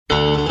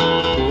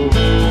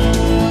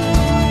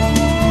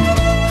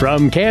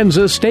From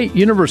Kansas State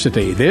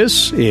University,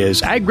 this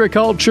is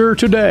Agriculture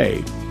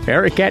Today.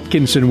 Eric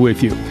Atkinson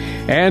with you.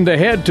 And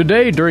ahead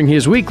today during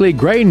his weekly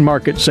grain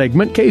market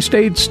segment,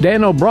 K-State's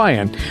Dan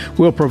O'Brien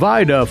will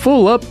provide a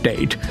full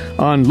update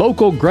on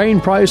local grain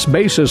price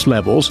basis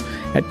levels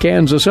at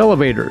Kansas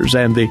elevators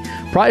and the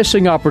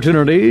pricing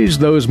opportunities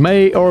those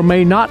may or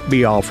may not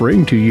be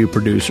offering to you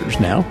producers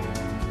now.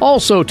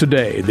 Also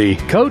today, the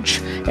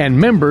coach and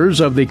members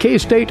of the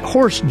K-State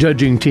horse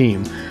judging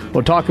team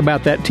will talk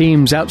about that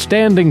team's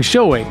outstanding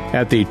showing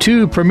at the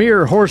two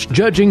premier horse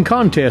judging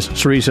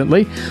contests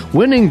recently,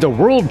 winning the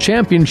World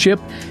Championship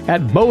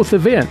at both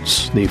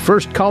events, the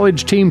first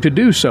college team to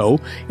do so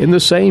in the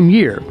same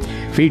year.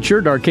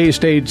 Featured are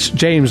K-State's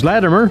James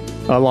Lattimer,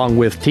 along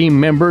with team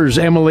members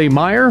Emily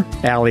Meier,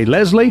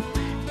 Leslie,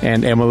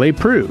 and Emily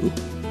Prugh.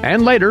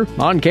 And later,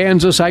 on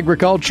Kansas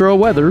Agricultural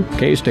Weather,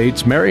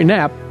 K-State's Mary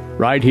Knapp,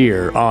 right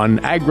here on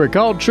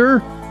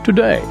Agriculture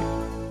Today.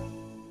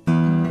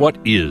 What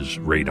is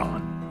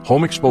radon?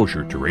 Home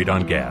exposure to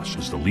radon gas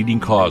is the leading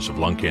cause of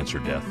lung cancer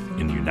death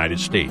in the United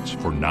States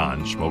for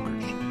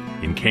non-smokers.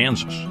 In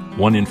Kansas,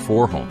 1 in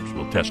 4 homes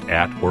will test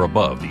at or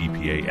above the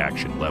EPA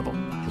action level.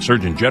 The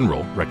Surgeon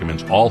General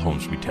recommends all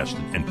homes be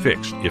tested and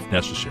fixed if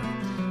necessary.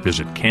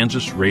 Visit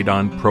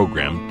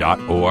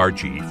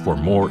kansasradonprogram.org for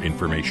more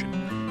information.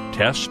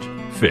 Test,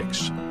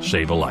 fix,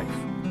 save a life.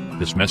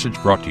 This message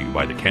brought to you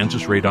by the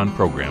Kansas Radon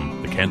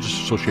Program, the Kansas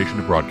Association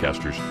of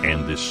Broadcasters,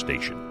 and this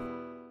station.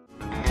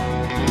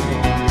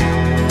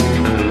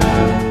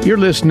 You're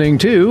listening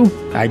to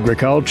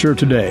Agriculture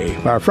Today,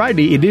 our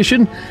Friday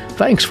edition.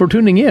 Thanks for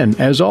tuning in,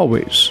 as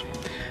always.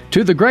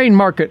 To the grain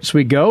markets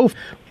we go,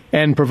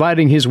 and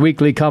providing his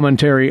weekly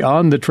commentary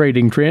on the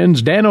trading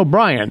trends, Dan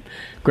O'Brien,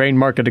 grain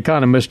market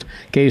economist,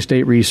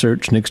 K-State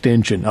Research and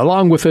Extension,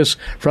 along with us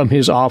from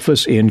his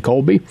office in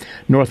Colby,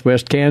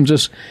 northwest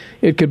Kansas.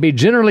 It could be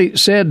generally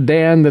said,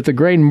 Dan, that the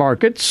grain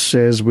markets,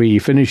 as we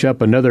finish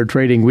up another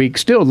trading week,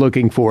 still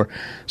looking for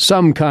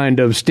some kind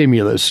of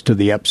stimulus to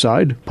the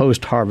upside,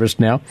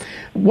 post-harvest now.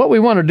 What we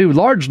want to do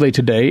largely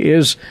today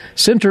is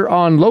center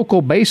on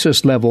local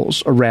basis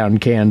levels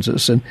around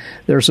Kansas, and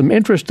there are some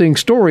interesting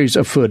stories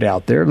afoot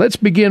out there. Let's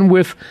begin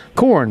with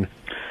corn.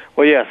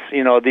 Well, yes,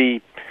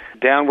 the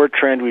downward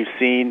trend we've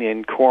seen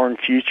in corn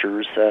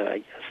futures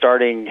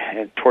starting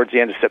towards the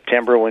end of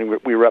September when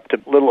we were up to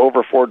a little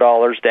over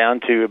 $4 down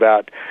to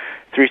about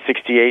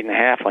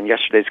 $368.5 on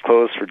yesterday's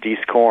close for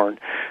Deese corn.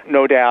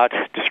 No doubt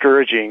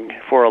discouraging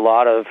for a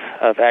lot of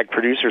ag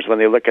producers when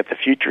they look at the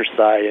futures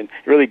side, and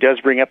it really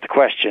does bring up the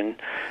question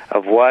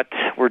of what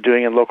we're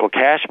doing in local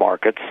cash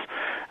markets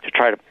to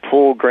try to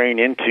pull grain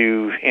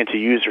into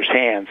users'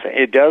 hands.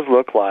 It does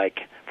look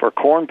like for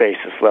corn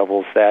basis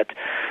levels that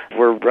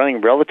we're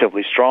running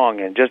relatively strong,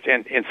 and just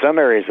in some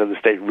areas of the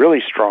state really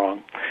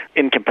strong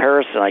in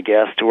comparison, I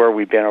guess, to where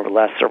we've been over the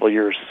last several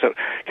years. So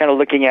kind of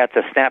looking at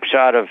the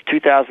snapshot of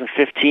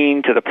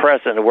 2015 to the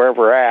present and where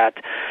we're at,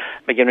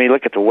 again, when you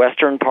look at the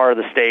western part of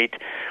the state,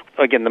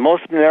 again, the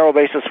most narrow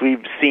basis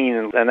we've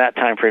seen in that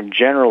time frame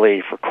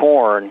generally for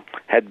corn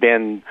had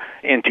been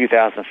in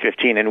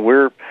 2015, and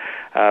we're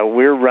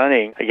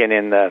running, again,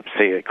 in the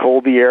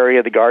Colby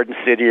area, the Garden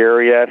City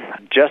area,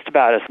 just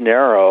about as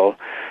narrow,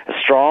 as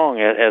strong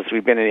as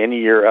we've been in any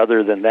year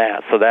other than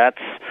that. So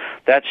that's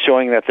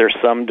showing that there's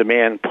some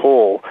demand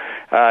pull,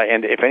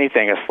 and if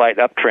anything, a slight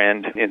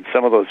uptrend in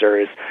some of those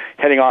areas.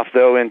 Heading off,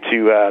 though,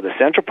 into the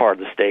central part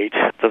of the state,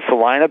 the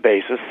Salina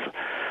basis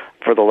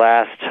for the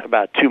last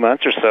about 2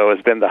 months or so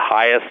has been the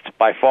highest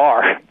by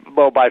far.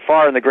 Well, by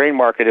far in the grain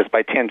market is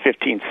by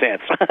 10-15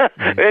 cents.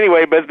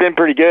 Anyway, but it's been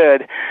pretty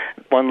good.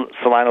 One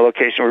Salina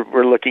location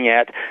we're looking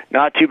at,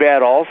 not too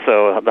bad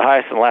also, the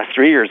highest in the last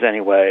 3 years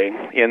anyway,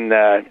 in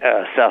the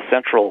south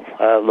central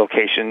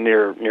location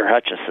near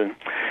Hutchinson.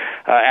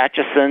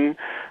 Atchison,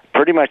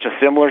 pretty much a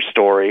similar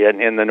story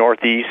in the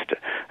northeast,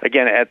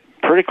 again, at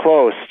pretty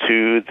close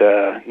to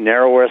the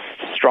narrowest,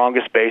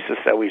 strongest basis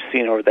that we've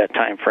seen over that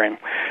time frame.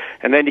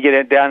 And then you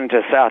get down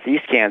into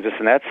southeast Kansas,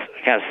 and that's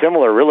kind of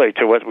similar really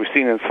to what we've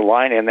seen in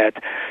Salina, in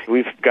that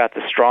we've got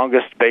the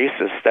strongest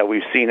basis that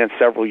we've seen in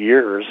several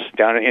years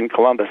down in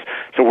Columbus.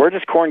 So where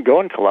does corn go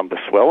in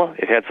Columbus? Well,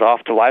 it heads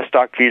off to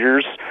livestock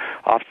feeders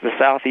off to the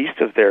southeast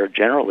of there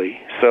generally.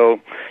 So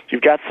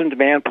you've got some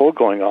demand pull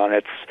going on.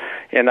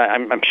 And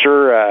I'm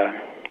sure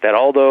that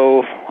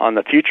although on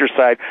the future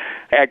side,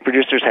 ag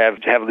producers have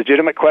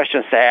legitimate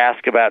questions to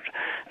ask about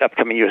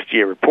upcoming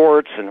USDA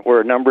reports and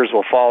where numbers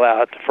will fall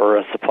out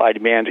for supply,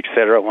 demand, et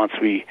cetera, once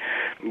we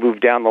move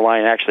down the line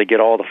and actually get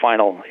all the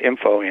final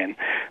info in.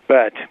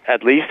 But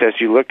at least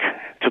as you look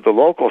to the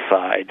local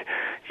side,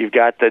 you've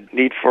got the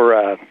need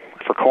for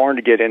corn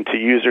to get into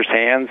users'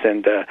 hands,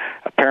 and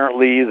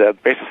apparently the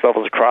basis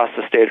levels across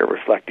the state are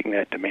reflecting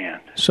that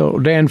demand. So,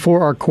 Dan,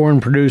 for our corn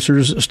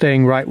producers,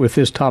 staying right with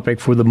this topic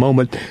for the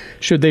moment,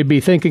 should they be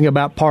thinking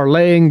about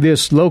parlaying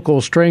this local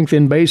strength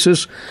in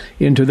basis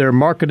into their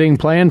marketing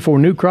plan for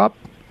new crop?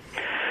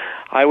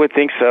 I would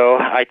think so.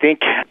 I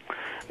think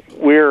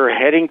we're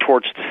heading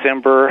towards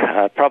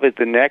December. Probably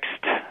the next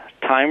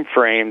time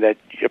frame that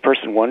a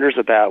person wonders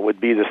about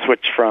would be the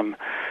switch from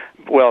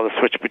the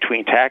switch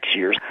between tax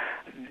years.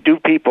 Do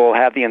people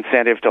have the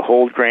incentive to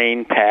hold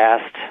grain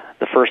past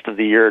the first of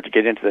the year to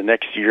get into the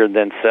next year and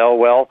then sell?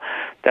 Well,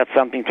 that's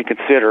something to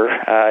consider.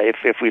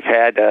 If we've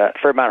had a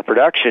fair amount of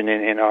production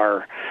in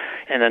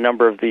a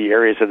number of the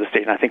areas of the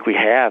state, and I think we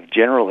have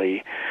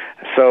generally.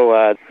 So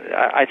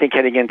I think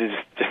heading into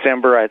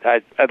December,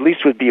 I at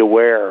least would be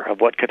aware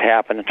of what could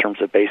happen in terms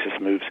of basis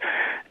moves.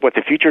 What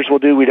the futures will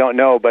do, we don't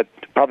know, but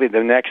probably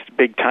the next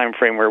big time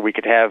frame where we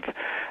could have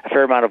a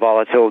fair amount of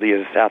volatility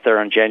is out there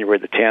on January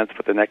the 10th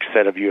with the next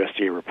set of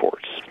USDA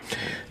reports.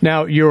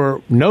 Now,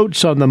 your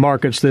notes on the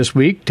markets this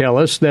week tell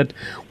us that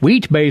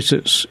wheat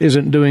basis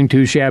isn't doing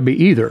too shabby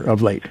either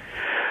of late.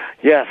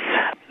 Yes.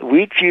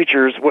 Wheat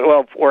futures,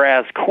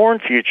 whereas corn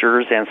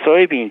futures and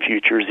soybean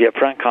futures, the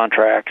upfront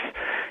contracts,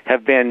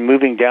 have been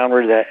moving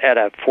downward at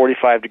a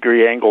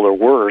 45-degree angle or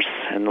worse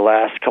in the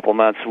last couple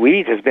months.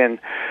 Wheat has been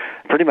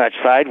pretty much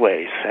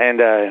sideways,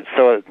 and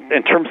so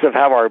in terms of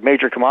how our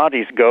major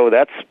commodities go,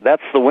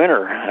 that's the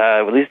winner.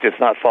 At least it's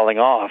not falling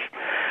off.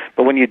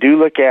 But when you do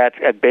look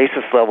at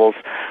basis levels,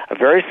 a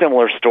very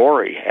similar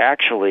story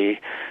actually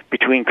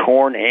between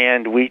corn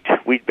and wheat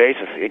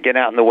basis. Again,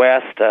 out in the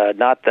West,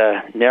 not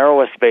the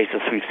narrowest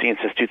basis we've seen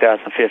since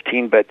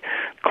 2015, but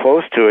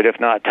close to it, if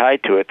not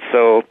tied to it.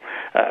 So,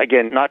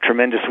 again, not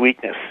tremendous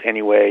weakness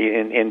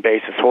anyway in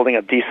basis, holding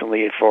up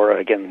decently for,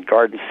 again,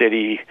 Garden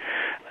City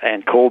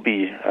and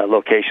Colby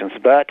locations.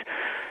 But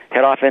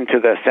head off into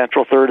the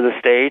central third of the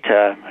state,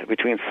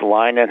 between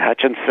Salina and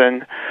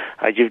Hutchinson,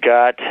 you've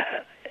got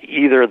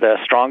either the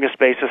strongest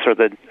basis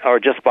or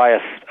just by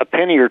a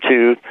penny or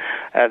two,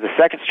 the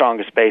second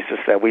strongest basis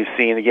that we've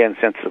seen, again,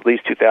 since at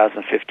least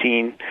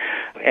 2015.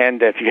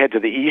 And if you head to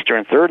the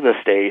eastern third of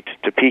the state,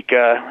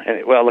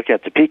 Topeka, look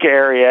at Topeka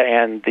area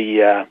and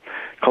the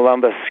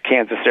Columbus,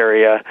 Kansas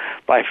area,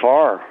 by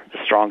far the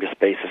strongest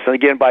basis. And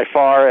again, by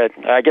far,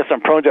 I guess I'm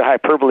prone to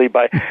hyperbole,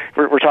 but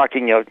we're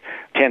talking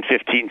 10,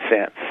 15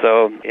 cents.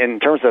 So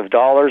in terms of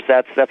dollars,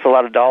 that's a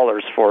lot of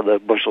dollars for the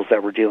bushels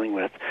that we're dealing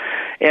with.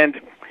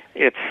 And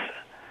it's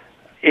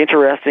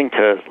interesting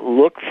to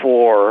look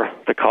for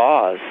the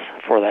cause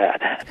for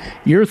that.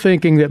 You're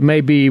thinking that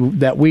maybe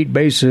that wheat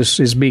basis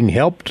is being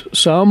helped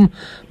some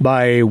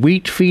by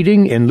wheat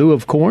feeding in lieu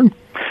of corn?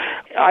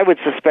 I would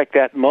suspect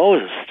that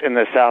most in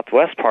the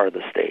southwest part of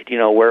the state,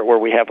 where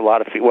we have a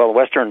lot of the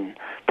western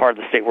part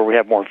of the state where we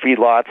have more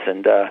feedlots.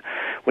 And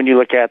when you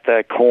look at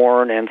the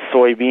corn and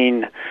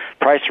soybean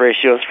price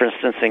ratios, for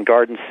instance, in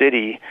Garden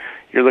City,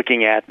 you're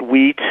looking at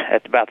wheat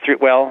at about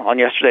on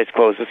yesterday's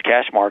close, this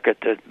cash market,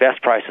 the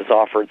best prices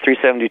offered,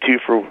 $3.72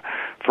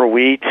 for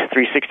wheat,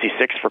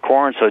 $3.66 for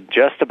corn, so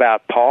just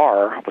about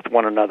par with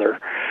one another.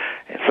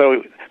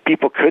 So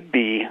people could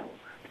be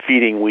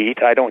feeding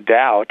wheat, I don't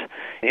doubt,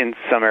 in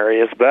some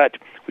areas, but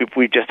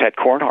we've just had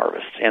corn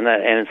harvest, and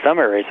in some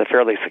areas a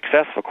fairly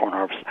successful corn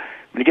harvest.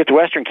 When you get to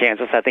western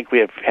Kansas, I think we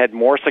have had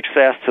more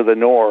success to the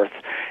north,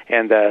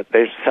 and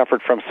they've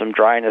suffered from some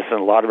dryness in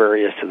a lot of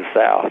areas to the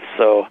south.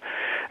 So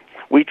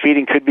wheat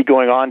feeding could be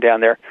going on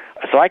down there.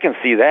 So I can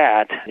see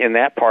that in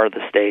that part of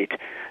the state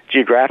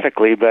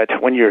geographically,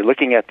 but when you're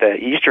looking at the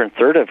eastern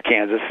third of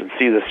Kansas and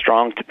see the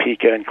strong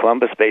Topeka and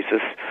Columbus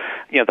basis,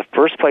 the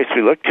first place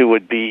we look to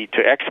would be to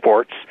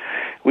exports.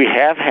 We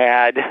have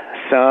had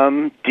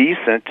some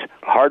decent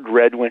hard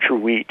red winter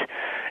wheat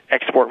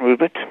export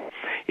movement.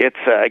 It's,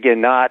 again,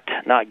 not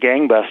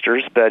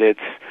gangbusters, but it's,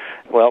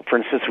 for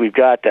instance, we've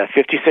got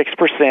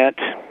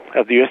 56%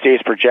 of the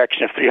USDA's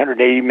projection of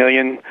 380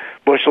 million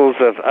bushels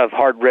of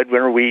hard red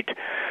winter wheat,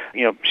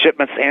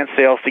 shipments and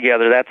sales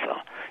together. That's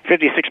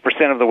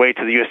 56% of the way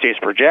to the USDA's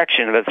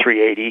projection of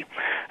 380,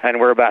 and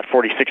we're about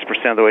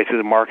 46% of the way through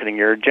the marketing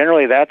year.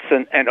 Generally, that's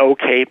an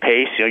okay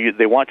pace.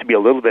 They want to be a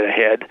little bit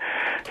ahead.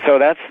 So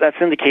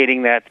that's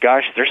indicating that,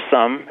 there's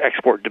some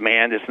export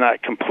demand. It's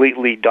not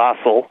completely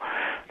docile.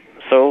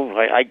 So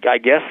I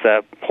guess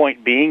the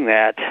point being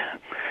that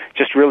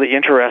just really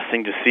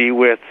interesting to see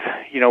with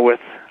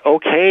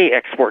okay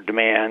export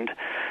demand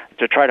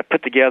to try to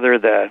put together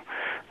the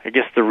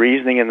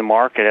reasoning in the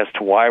market as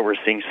to why we're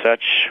seeing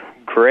such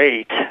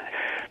great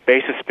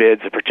basis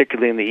bids,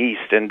 particularly in the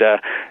East. And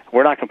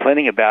we're not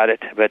complaining about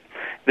it, but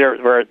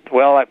probably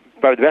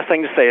the best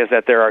thing to say is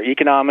that there are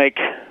economic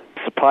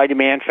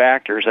supply-demand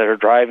factors that are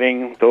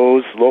driving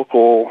those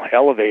local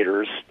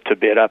elevators to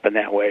bid up in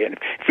that way. And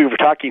if we were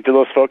talking to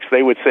those folks,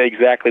 they would say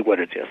exactly what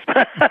it is,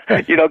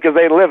 because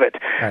they live it.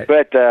 Right.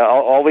 But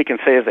all we can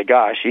say is that,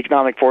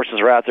 economic forces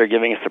are out there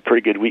giving us a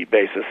pretty good wheat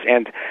basis.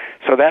 And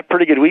so that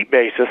pretty good wheat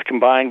basis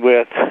combined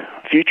with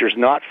futures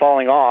not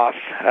falling off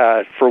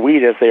for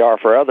wheat as they are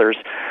for others,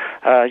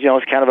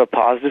 it's kind of a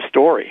positive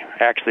story,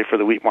 actually, for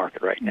the wheat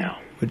market right now.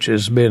 Which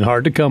has been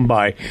hard to come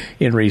by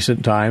in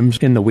recent times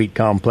in the wheat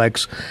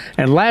complex.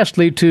 And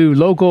lastly, to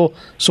local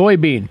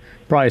soybean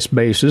price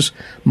basis,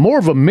 more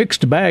of a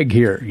mixed bag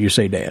here, you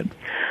say, Dan?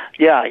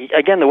 Yeah,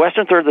 again, the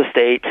western third of the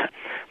state,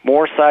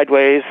 more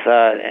sideways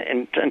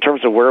in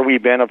terms of where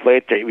we've been of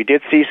late. We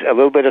did see a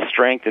little bit of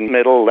strength in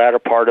the latter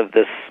part of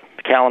this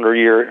calendar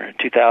year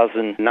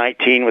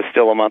 2019 was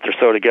still a month or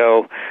so to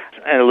go,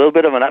 and a little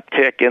bit of an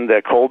uptick in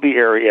the Colby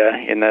area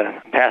in the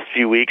past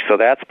few weeks, so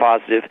that's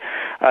positive.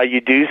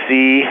 You do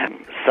see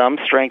some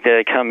strength that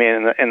had come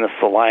in the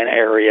Salina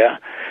area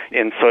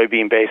in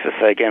soybean basis,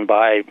 again,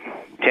 by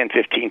 10,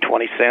 15,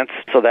 20 cents.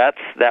 So that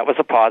was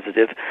a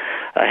positive.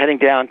 Heading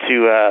down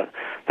to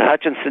the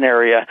Hutchinson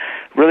area,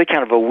 really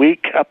kind of a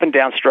weak up and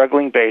down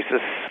struggling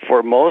basis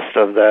for most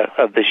of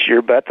this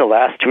year, but the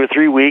last 2 or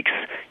 3 weeks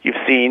you've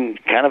seen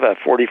kind of a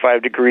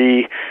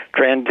 45-degree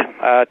trend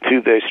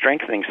to the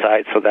strengthening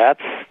side. So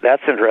that's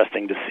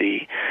interesting to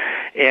see.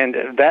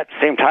 And that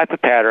same type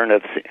of pattern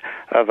of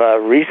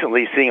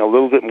recently seeing a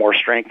little bit more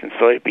strength in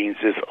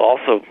soybeans is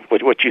also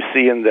what you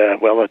see in the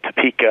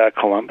Topeka,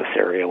 Columbus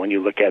area when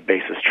you look at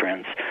basis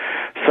trends.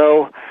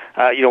 So,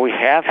 we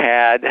have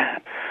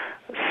had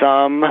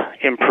some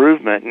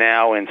improvement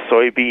now in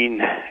soybean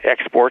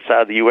exports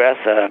out of the U.S.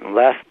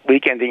 Last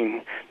week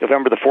ending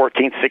November the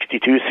 14th,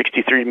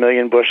 63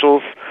 million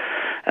bushels,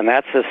 and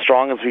that's as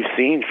strong as we've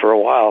seen for a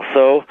while.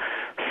 So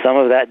some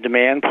of that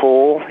demand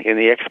pull in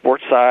the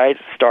export side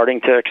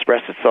starting to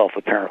express itself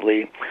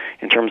apparently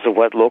in terms of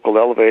what local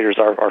elevators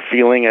are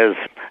feeling as,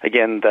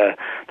 again, the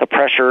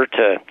pressure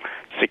to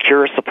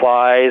secure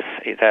supplies,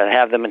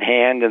 have them in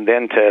hand, and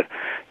then to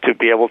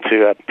be able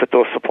to put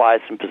those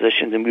supplies in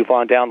position to move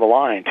on down the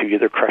line to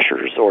either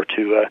crushers or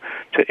to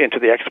into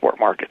the export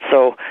market.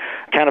 So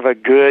kind of a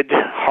good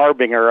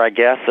harbinger, I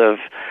guess, of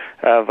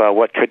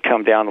what could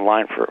come down the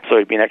line for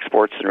soybean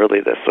exports and really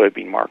the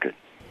soybean market.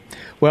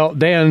 Well,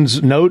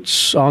 Dan's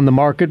notes on the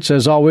markets,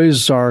 as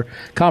always, are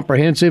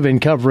comprehensive in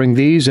covering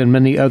these and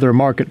many other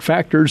market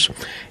factors,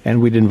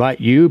 and we'd invite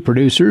you,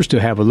 producers,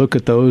 to have a look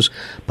at those,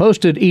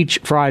 posted each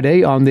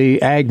Friday on the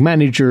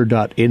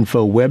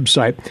agmanager.info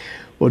website.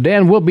 Well,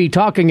 Dan, we'll be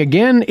talking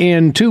again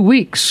in 2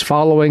 weeks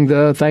following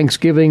the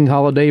Thanksgiving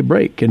holiday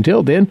break.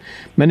 Until then,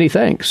 many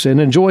thanks,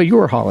 and enjoy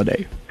your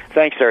holiday.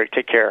 Thanks, Eric.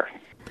 Take care.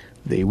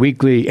 The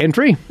weekly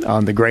entry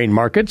on the grain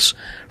markets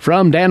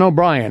from Dan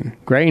O'Brien,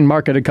 grain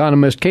market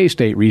economist,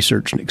 K-State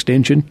Research and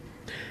Extension.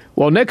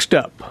 Well, next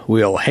up,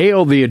 we'll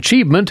hail the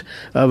achievement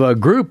of a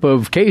group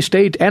of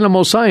K-State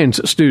animal science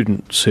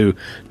students who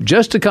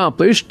just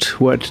accomplished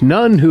what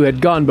none who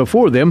had gone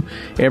before them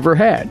ever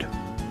had.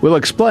 We'll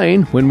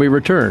explain when we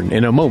return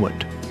in a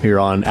moment here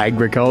on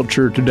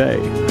Agriculture Today.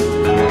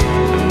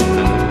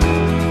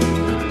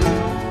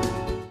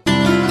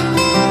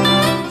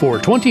 For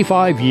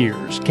 25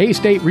 years,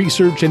 K-State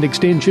Research and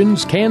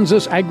Extension's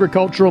Kansas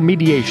Agricultural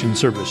Mediation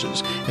Services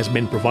has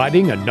been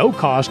providing a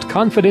no-cost,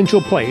 confidential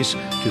place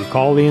to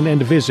call in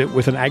and visit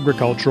with an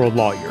agricultural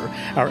lawyer.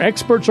 Our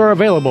experts are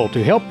available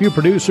to help you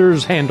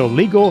producers handle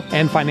legal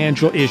and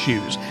financial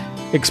issues.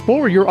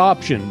 Explore your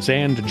options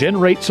and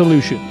generate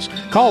solutions.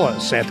 Call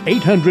us at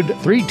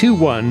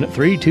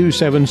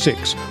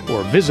 800-321-3276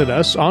 or visit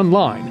us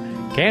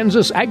online.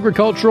 Kansas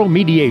Agricultural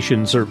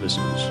Mediation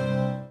Services.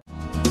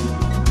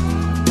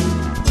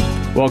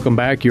 Welcome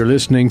back. You're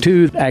listening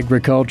to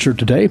Agriculture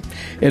Today.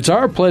 It's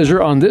our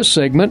pleasure on this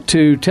segment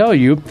to tell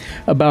you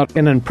about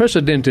an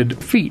unprecedented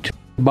feat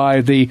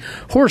by the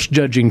horse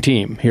judging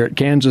team here at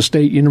Kansas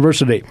State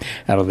University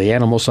out of the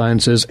Animal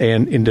Sciences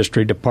and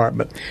Industry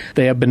Department.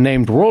 They have been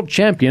named world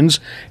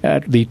champions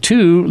at the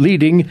 2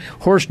 leading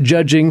horse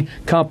judging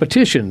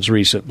competitions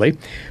recently.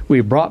 We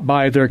brought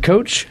by their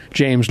coach,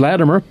 James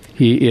Lattimer.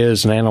 He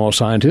is an animal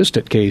scientist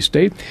at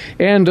K-State,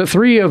 and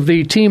 3 of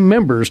the team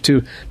members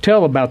to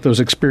tell about those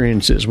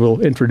experiences.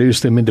 We'll introduce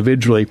them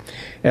individually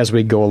as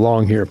we go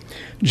along here.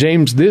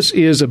 James, this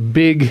is a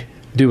big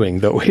doing,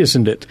 though,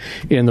 isn't it,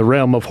 in the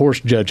realm of horse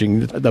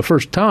judging? The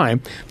first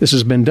time this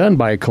has been done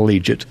by a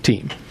collegiate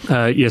team.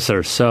 Yes,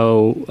 sir.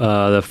 So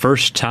the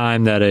first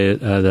time that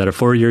a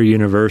four-year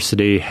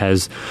university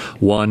has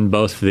won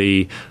both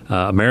the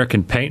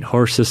American Paint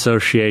Horse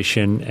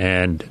Association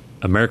and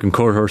American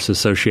Quarter Horse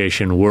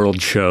Association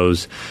World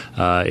Shows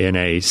in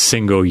a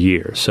single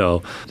year.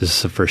 So this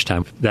is the first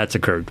time that's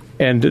occurred.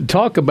 And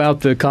talk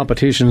about the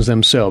competitions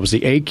themselves. The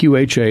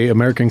AQHA,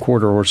 American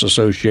Quarter Horse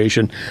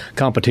Association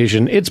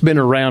competition, it's been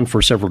around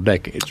for several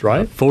decades,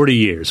 right? 40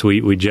 years.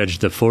 We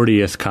judged the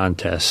 40th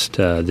contest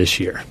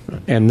this year.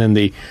 And then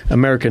the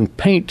American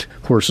Paint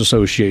Horse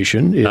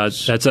Association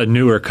is... that's a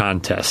newer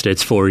contest.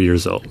 It's 4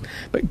 years old.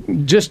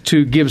 But just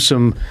to give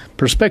some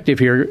perspective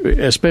here,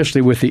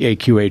 especially with the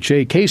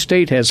AQHA,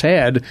 K-State has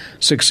had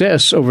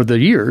success over the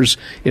years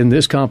in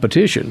this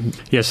competition.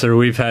 Yes, sir.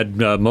 We've had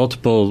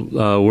multiple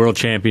world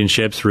championships,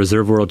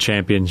 reserve world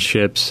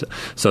championships.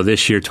 So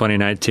this year,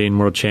 2019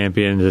 world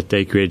champion at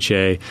the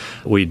AQHA.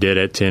 We did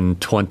it in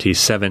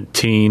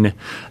 2017,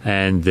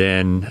 and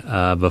then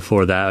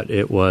before that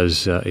it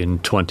was in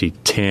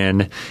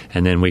 2010,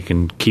 and then we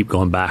can keep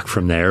going back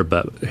from there.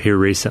 But here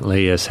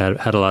recently has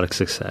had a lot of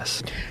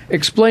success.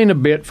 Explain a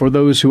bit for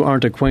those who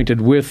aren't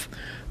acquainted with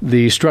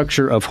the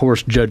structure of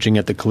horse judging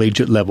at the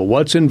collegiate level?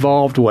 What's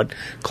involved? What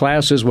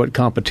classes, what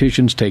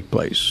competitions take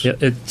place? Yeah,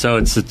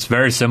 it's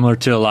very similar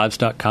to a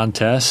livestock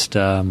contest,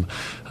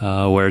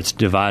 where it's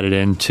divided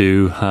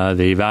into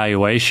the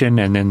evaluation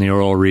and then the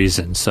oral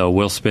reason. So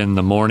we'll spend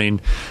the morning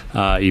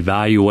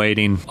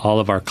evaluating all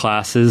of our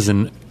classes,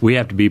 and we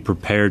have to be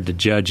prepared to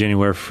judge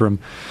anywhere from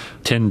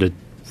 10 to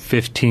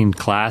 15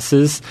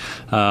 classes,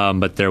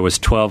 but there was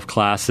 12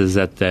 classes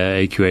at the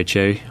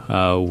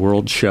AQHA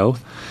World Show.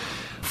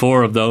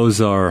 4 of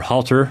those are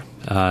halter,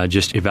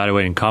 just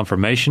evaluating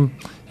conformation,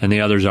 and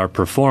the others are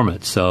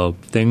performance. So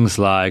things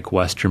like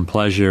Western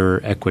pleasure,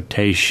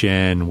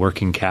 equitation,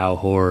 working cow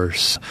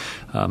horse,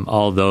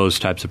 all those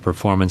types of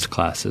performance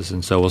classes.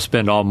 And so we'll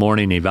spend all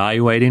morning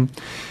evaluating,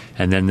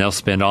 and then they'll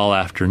spend all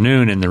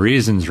afternoon in the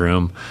reasons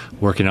room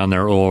working on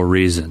their oral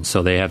reasons.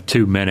 So they have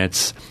 2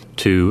 minutes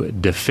to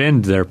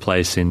defend their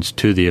placings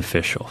to the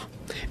official.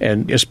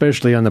 And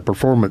especially on the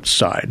performance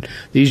side,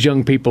 these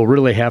young people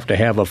really have to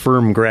have a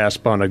firm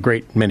grasp on a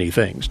great many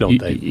things, don't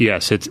they?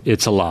 Yes,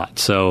 it's a lot.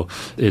 So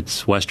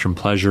it's Western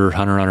pleasure,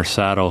 hunter on her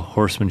saddle,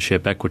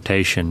 horsemanship,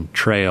 equitation,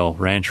 trail,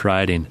 ranch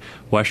riding,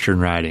 Western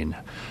riding,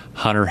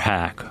 hunter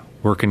hack,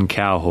 working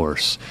cow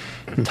horse,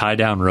 tie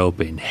down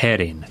roping,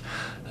 heading.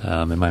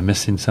 Am I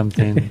missing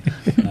something?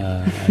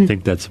 I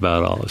think that's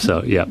about all.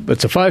 So, yeah. But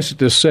suffice it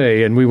to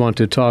say, and we want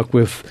to talk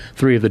with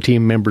 3 of the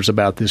team members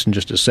about this in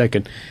just a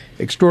second,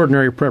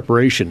 extraordinary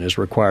preparation is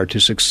required to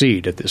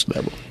succeed at this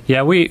level.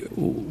 Yeah,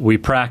 we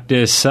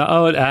practice, it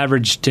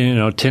averaged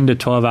 10 to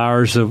 12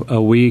 hours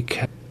a week.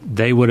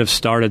 They would have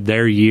started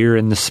their year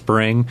in the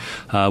spring.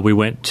 We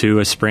went to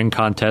a spring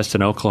contest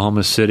in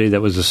Oklahoma City that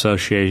was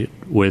associated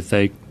with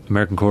a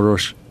American Quarter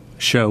Horse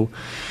show.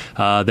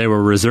 They were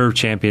a reserve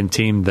champion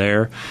team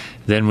there.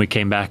 Then we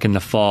came back in the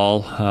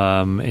fall.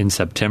 In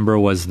September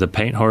was the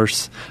paint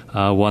horse,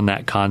 won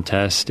that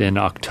contest. In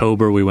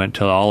October, we went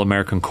to the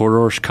All-American Quarter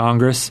Horse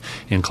Congress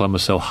in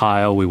Columbus,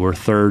 Ohio. We were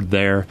 3rd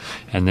there,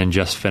 and then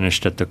just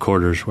finished at the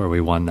quarters where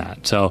we won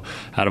that. So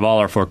out of all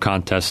our 4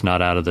 contests,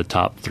 not out of the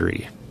top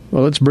 3.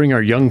 Well, let's bring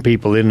our young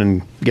people in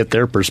and get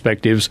their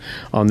perspectives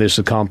on this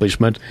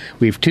accomplishment.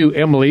 We have 2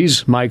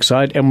 Emilys, Mike's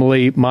side,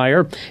 Emily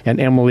Meier and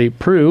Emily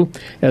Prugh,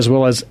 as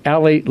well as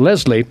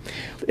Leslie.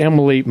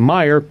 Emily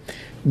Meier,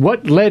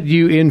 what led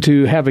you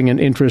into having an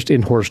interest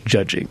in horse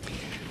judging?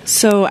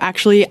 So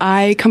actually,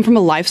 I come from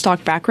a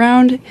livestock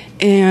background,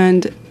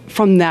 and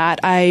from that,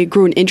 I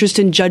grew an interest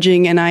in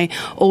judging, and I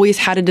always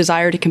had a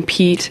desire to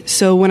compete.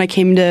 So when I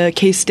came to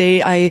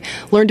K-State, I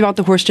learned about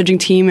the horse judging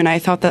team, and I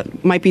thought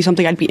that might be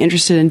something I'd be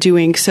interested in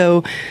doing.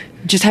 So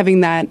just having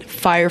that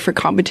fire for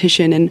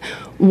competition and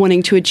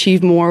wanting to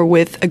achieve more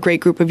with a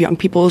great group of young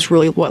people is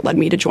really what led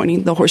me to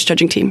joining the horse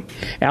judging team.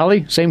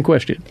 Allie, same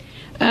question.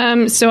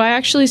 So I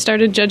actually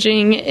started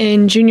judging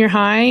in junior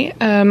high.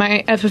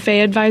 My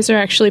FFA advisor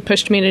actually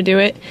pushed me to do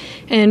it.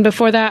 And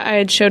before that, I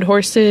had showed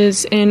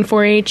horses in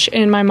 4-H,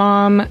 and my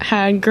mom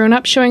had grown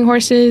up showing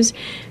horses.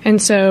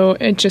 And so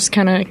it just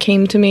kind of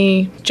came to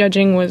me.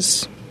 Judging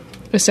was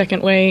a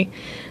second way.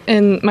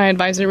 And my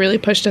advisor really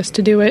pushed us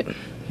to do it.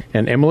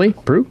 And Emily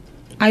Prugh?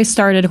 I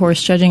started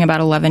horse judging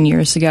about 11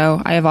 years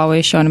ago. I have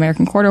always shown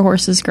American Quarter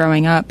horses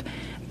growing up,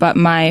 but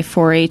my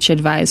 4-H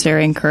advisor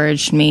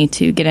encouraged me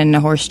to get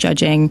into horse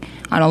judging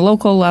on a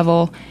local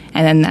level,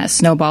 and then that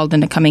snowballed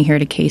into coming here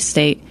to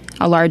K-State.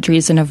 A large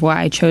reason of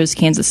why I chose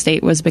Kansas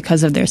State was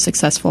because of their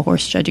successful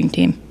horse judging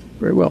team.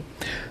 Very well.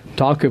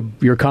 Talk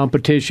of your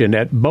competition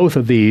at both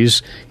of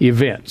these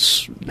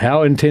events.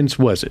 How intense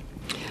was it?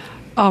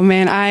 Oh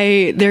man,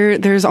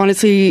 there's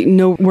honestly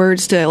no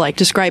words to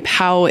describe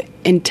how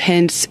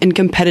intense and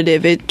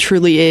competitive it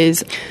truly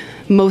is.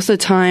 Most of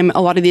the time,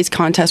 a lot of these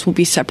contests will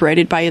be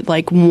separated by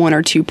 1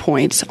 or 2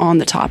 points on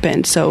the top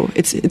end, so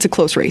it's a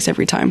close race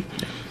every time.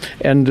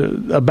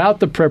 And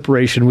about the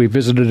preparation, we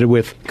visited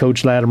with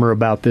Coach Lattimer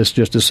about this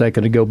just a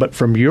second ago, but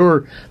from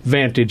your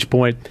vantage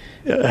point,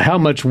 how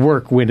much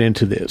work went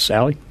into this,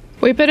 Allie?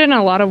 We put in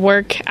a lot of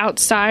work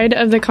outside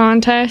of the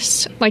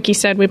contest. Like you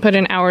said, we put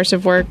in hours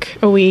of work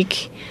a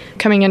week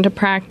coming into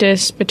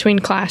practice between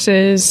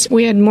classes.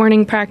 We had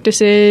morning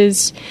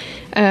practices,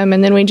 and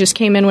then we just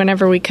came in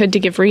whenever we could to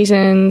give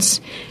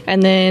reasons.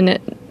 And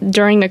then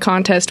during the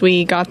contest,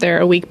 we got there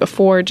a week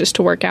before just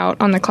to work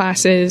out on the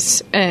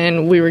classes,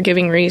 and we were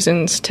giving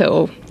reasons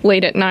till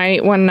late at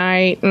night one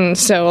night. And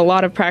so a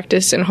lot of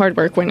practice and hard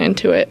work went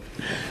into it.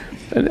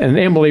 And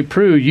Emily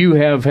Prugh, you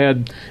have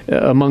had,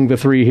 among the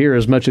 3 here,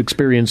 as much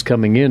experience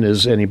coming in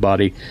as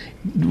anybody.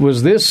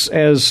 Was this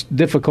as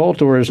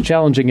difficult or as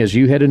challenging as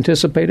you had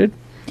anticipated?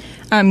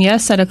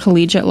 Yes, at a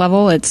collegiate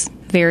level, it's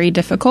very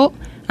difficult.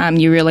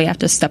 You really have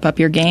to step up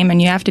your game, and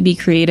you have to be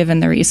creative in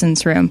the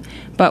reasons room.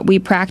 But we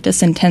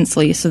practice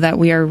intensely so that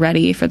we are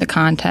ready for the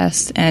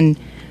contest, and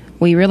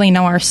we really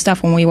know our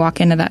stuff when we walk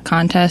into that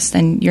contest,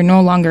 and you're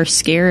no longer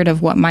scared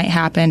of what might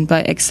happen,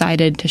 but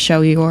excited to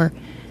show your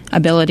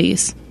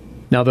abilities.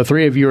 Now, the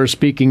 3 of you are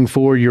speaking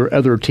for your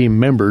other team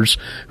members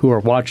who are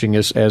watching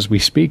us as we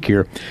speak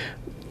here.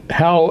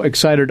 How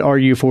excited are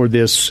you for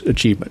this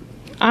achievement?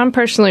 I'm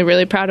personally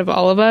really proud of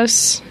all of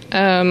us.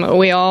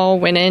 We all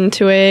went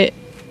into it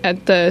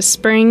at the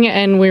spring,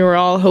 and we were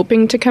all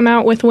hoping to come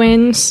out with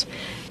wins.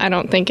 I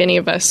don't think any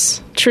of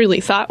us truly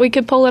thought we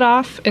could pull it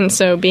off, and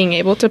so being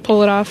able to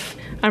pull it off,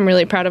 I'm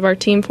really proud of our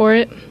team for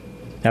it.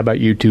 How about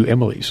you two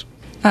Emily's?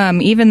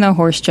 Even though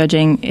horse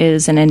judging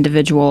is an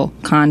individual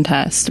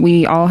contest,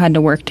 we all had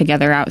to work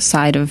together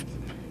outside of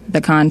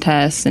the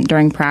contest and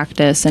during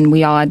practice, and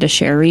we all had to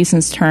share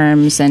reasons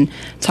terms and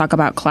talk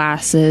about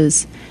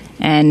classes.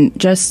 And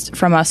just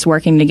from us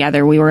working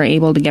together, we were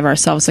able to give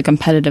ourselves a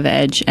competitive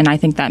edge, and I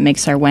think that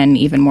makes our win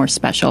even more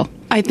special.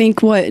 I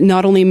think what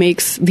not only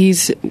makes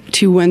these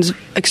 2 wins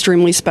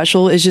extremely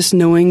special is just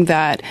knowing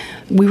that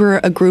we were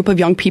a group of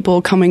young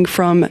people coming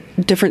from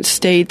different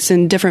states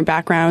and different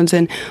backgrounds,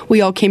 and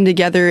we all came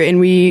together and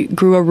we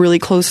grew a really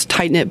close,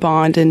 tight-knit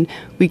bond, and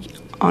we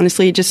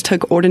honestly it just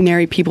took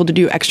ordinary people to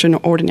do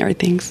extraordinary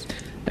things.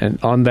 And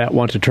on that,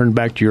 want to turn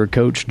back to your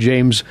coach,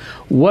 James.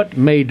 What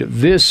made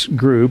this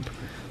group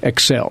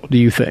excel, do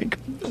you think?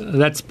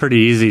 That's pretty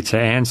easy to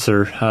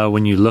answer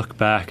when you look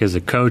back as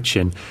a coach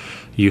and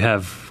you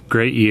have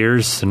great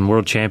years and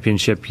world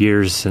championship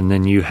years, and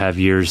then you have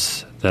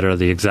years that are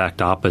the exact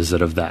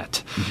opposite of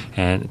that,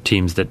 and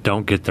teams that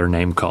don't get their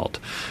name called.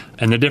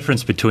 And the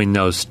difference between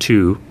those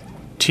two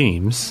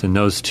teams and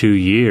those 2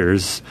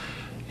 years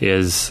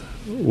is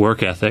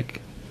work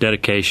ethic,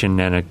 dedication,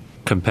 and a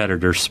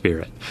competitor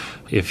spirit.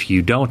 If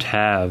you don't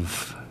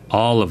have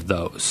all of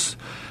those,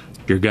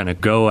 you're going to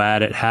go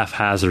at it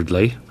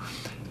haphazardly,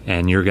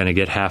 and you're going to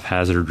get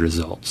haphazard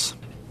results.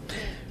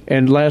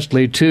 And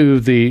lastly,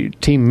 to the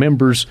team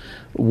members,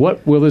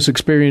 what will this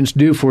experience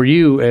do for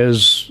you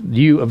as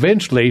you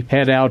eventually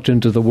head out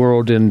into the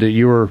world into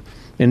your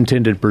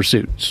intended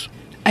pursuits?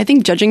 I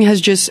think judging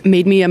has just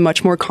made me a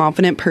much more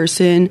confident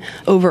person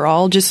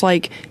overall, just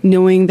like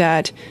knowing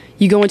that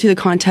you go into the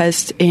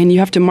contest and you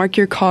have to mark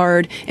your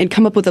card and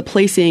come up with a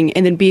placing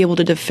and then be able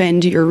to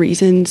defend your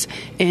reasons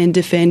and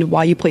defend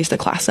why you placed the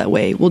class that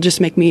way will just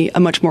make me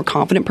a much more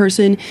confident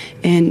person,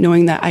 and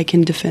knowing that I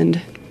can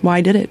defend why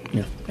I did it.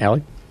 Yeah.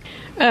 Allie?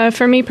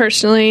 For me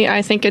personally,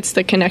 I think it's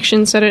the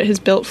connections that it has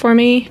built for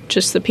me,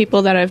 just the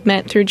people that I've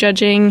met through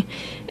judging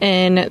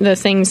and the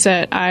things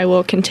that I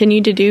will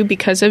continue to do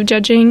because of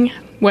judging,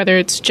 whether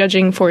it's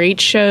judging 4-H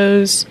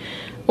shows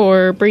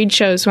or breed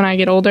shows when I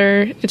get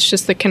older. It's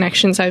just the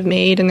connections I've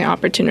made and the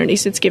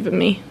opportunities it's given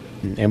me.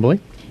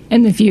 Emily?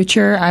 In the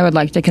future, I would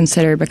like to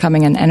consider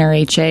becoming an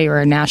NRHA or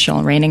a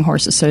National Reining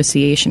Horse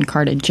Association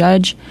carded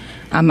judge,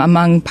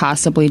 among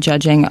possibly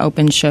judging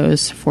open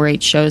shows,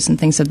 4-H shows, and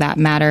things of that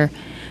matter.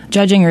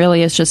 Judging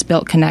really has just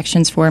built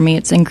connections for me.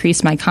 It's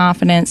increased my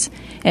confidence.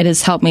 It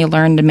has helped me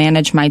learn to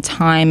manage my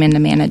time and to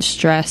manage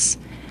stress.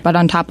 But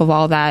on top of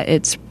all that,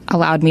 it's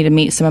allowed me to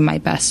meet some of my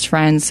best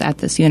friends at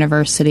this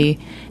university,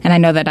 and I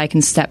know that I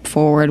can step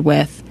forward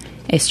with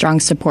a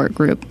strong support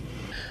group.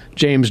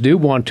 James, do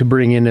want to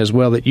bring in as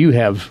well that you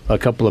have a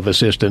couple of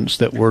assistants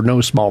that were no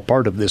small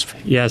part of this.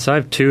 Yes, I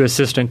have 2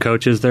 assistant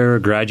coaches. They're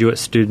graduate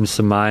students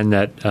of mine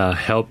that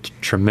helped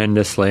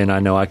tremendously, and I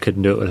know I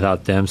couldn't do it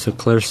without them. So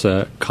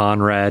Clarissa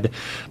Conrad,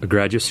 a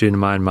graduate student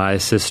of mine, my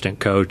assistant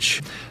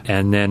coach.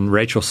 And then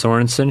Rachel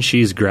Sorensen,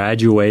 she's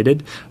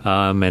graduated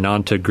and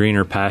on to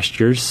greener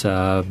pastures,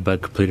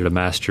 but completed a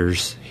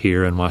master's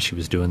here, and while she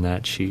was doing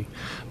that, she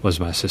was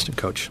my assistant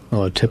coach.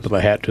 Well, a tip of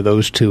the hat to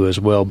those 2 as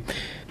well.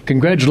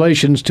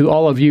 Congratulations to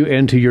all of you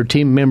and to your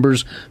team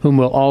members, whom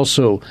we'll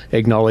also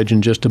acknowledge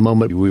in just a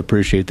moment. We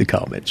appreciate the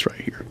comments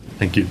right here.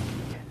 Thank you.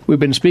 We've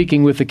been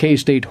speaking with the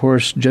K-State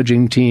horse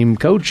judging team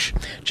coach,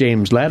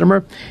 James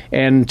Lattimer,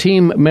 and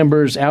team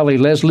members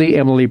Leslie,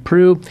 Emily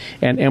Prugh,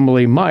 and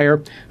Emily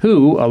Meier,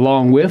 who,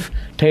 along with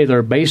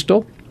Taylor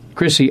Bastel,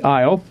 Chrissy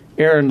Isle,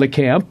 Aaron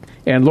LeCamp,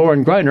 and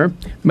Lauren Greiner,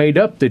 made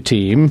up the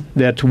team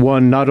that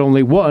won not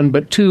only 1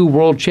 but 2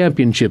 world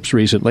championships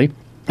recently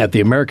at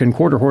the American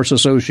Quarter Horse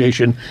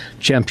Association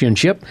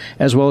Championship,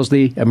 as well as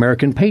the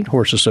American Paint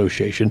Horse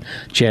Association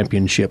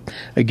Championship.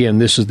 Again,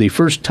 this is the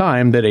first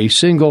time that a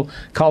single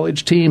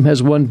college team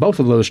has won both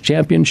of those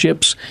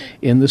championships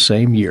in the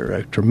same year.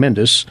 A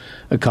tremendous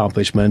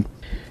accomplishment.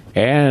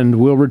 And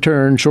we'll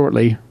return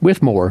shortly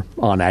with more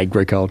on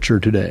Agriculture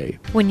Today.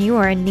 When you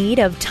are in need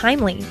of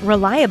timely,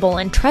 reliable,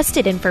 and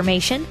trusted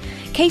information,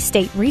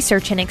 K-State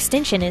Research and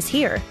Extension is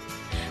here.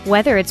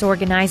 Whether it's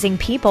organizing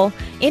people,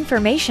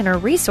 information, or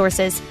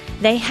resources,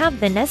 they have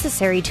the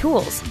necessary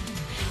tools.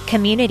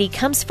 Community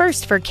comes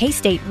first for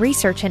K-State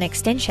Research and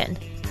Extension.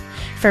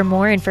 For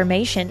more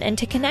information and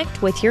to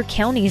connect with your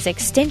county's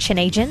extension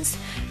agents,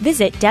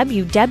 visit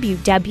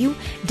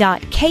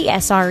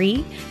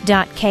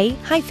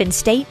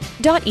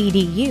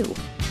www.ksre.k-state.edu.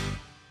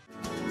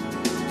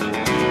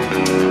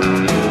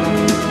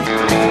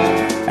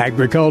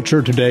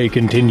 Agriculture Today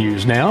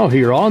continues now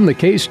here on the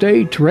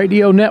K-State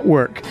Radio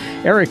Network.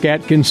 Eric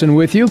Atkinson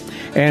with you.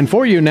 And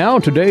for you now,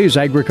 today's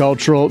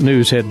agricultural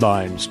news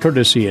headlines,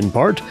 courtesy in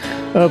part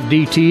of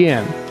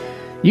DTN.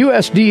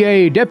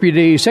 USDA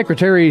Deputy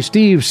Secretary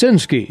Steve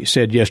Sinskey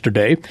said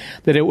yesterday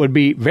that it would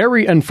be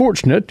very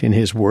unfortunate, in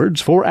his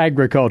words, for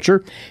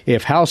agriculture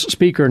if House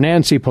Speaker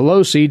Nancy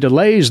Pelosi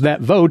delays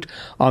that vote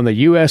on the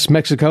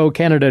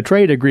U.S.-Mexico-Canada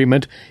trade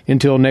agreement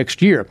until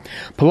next year.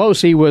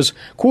 Pelosi was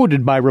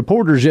quoted by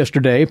reporters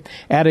yesterday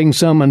adding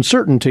some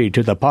uncertainty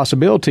to the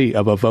possibility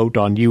of a vote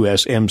on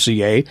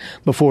USMCA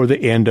before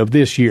the end of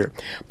this year.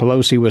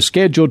 Pelosi was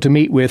scheduled to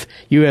meet with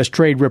U.S.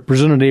 Trade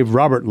Representative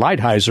Robert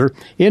Lighthizer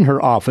in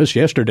her office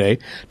yesterday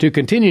to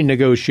continue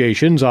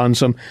negotiations on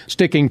some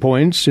sticking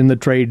points in the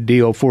trade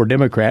deal for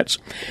Democrats.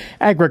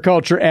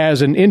 Agriculture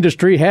as an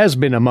industry has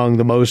been among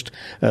the most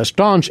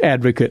staunch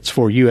advocates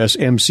for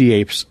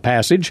USMCA's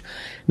passage.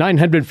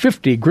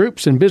 950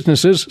 groups and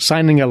businesses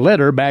signing a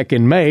letter back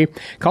in May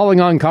calling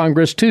on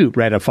Congress to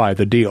ratify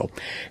the deal.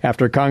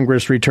 After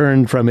Congress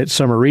returned from its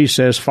summer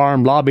recess,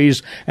 farm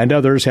lobbies and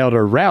others held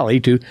a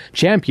rally to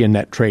champion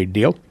that trade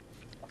deal.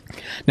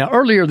 Now,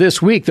 earlier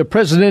this week, the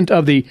president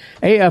of the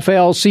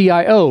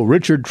AFL-CIO,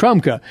 Richard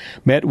Trumka,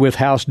 met with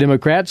House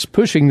Democrats,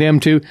 pushing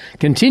them to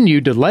continue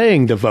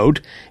delaying the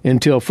vote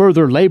until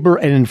further labor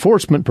and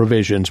enforcement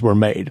provisions were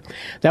made.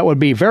 That would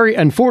be very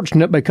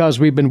unfortunate because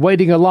we've been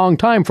waiting a long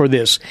time for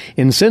this.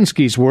 In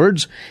Sinskey's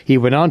words, he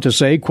went on to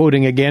say,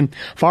 quoting again,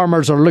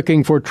 "Farmers are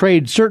looking for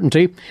trade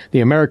certainty. The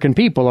American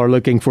people are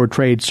looking for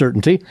trade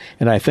certainty,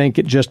 and I think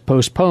it just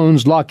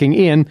postpones locking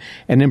in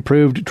an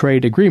improved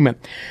trade agreement."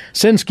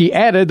 Sinskey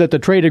added that the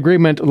trade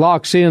agreement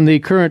locks in the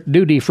current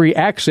duty-free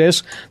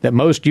access that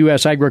most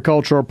U.S.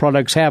 agricultural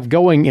products have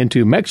going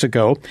into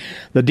Mexico.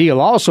 The deal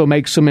also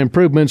makes some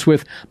improvements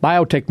with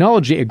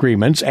biotechnology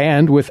agreements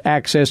and with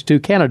access to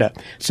Canada,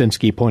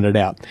 Sinskey pointed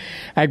out.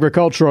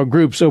 Agricultural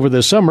groups over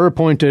the summer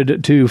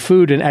pointed to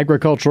food and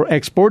agricultural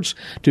exports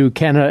to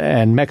Canada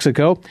and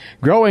Mexico,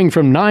 growing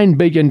from $9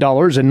 billion in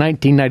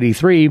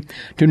 1993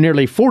 to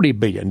nearly $40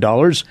 billion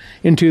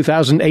in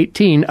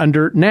 2018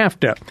 under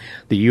NAFTA.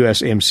 The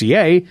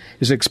USMCA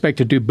is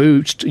expected to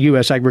boost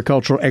U.S.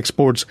 agricultural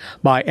exports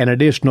by an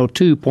additional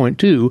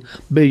 $2.2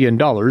 billion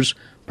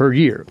per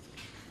year.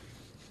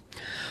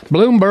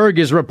 Bloomberg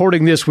is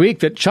reporting this week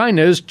that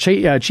China's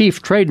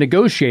chief trade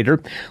negotiator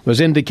was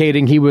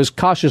indicating he was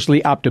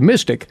cautiously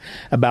optimistic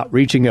about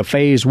reaching a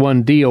Phase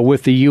 1 deal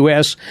with the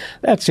U.S.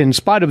 That's in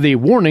spite of the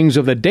warnings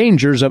of the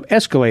dangers of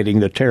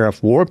escalating the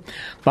tariff war.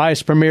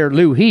 Vice Premier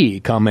Liu He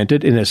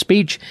commented in a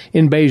speech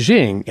in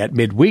Beijing at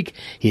midweek.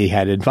 He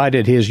had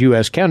invited his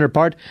U.S.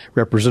 counterpart,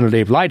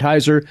 Representative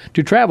Lighthizer,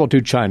 to travel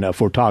to China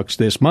for talks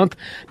this month,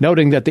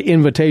 noting that the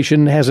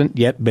invitation hasn't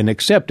yet been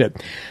accepted.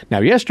 Now,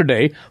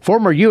 yesterday,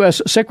 former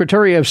U.S. Secretary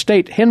of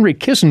State Henry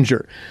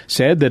Kissinger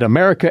said that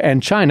America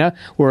and China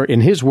were,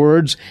 in his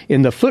words,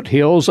 in the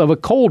foothills of a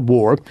Cold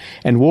War,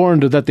 and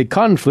warned that the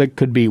conflict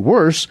could be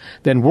worse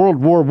than World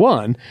War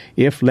I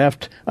if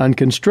left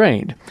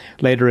unconstrained.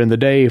 Later in the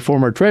day,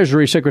 former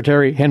Treasury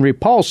Secretary Henry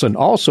Paulson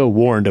also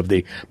warned of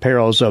the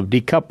perils of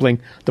decoupling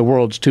the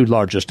world's two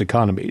largest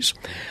economies.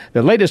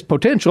 The latest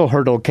potential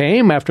hurdle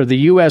came after the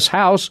U.S.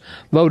 House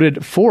voted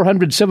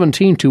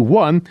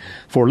 417-1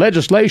 for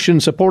legislation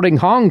supporting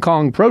Hong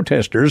Kong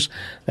protesters.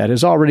 That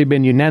has already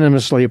been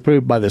unanimously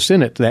approved by the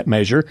Senate, that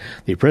measure.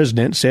 The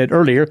president said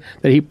earlier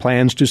that he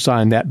plans to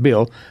sign that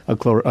bill,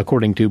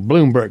 according to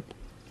Bloomberg.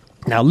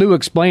 Now, Liu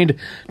explained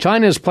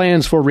China's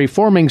plans for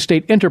reforming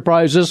state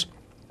enterprises,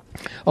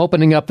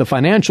 opening up the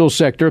financial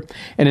sector,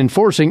 and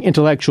enforcing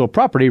intellectual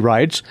property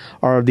rights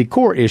are the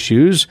core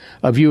issues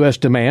of U.S.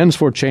 demands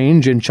for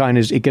change in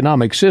China's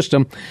economic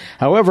system.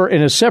 However,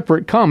 in a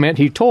separate comment,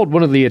 he told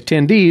one of the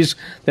attendees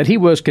that he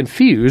was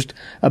confused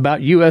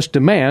about U.S.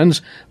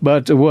 demands,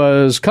 but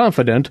was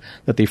confident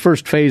that the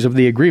first phase of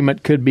the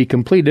agreement could be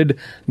completed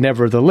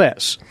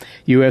nevertheless.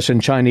 U.S.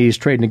 and Chinese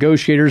trade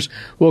negotiators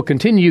will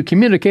continue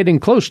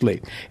communicating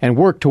closely and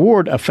work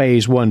toward a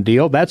Phase 1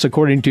 deal. That's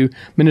according to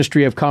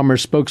Ministry of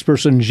Commerce spokesperson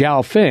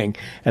Zhao Feng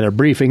at a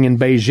briefing in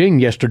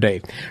Beijing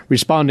yesterday,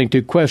 responding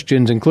to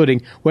questions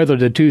including whether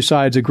the two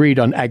sides agreed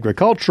on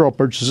agricultural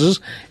purchases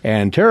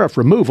and tariff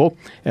removal,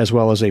 as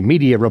well as a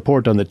media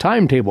report on the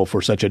timetable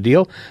for such a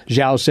deal.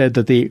 Zhao said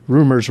that the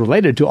rumors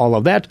related to all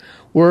of that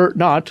were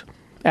not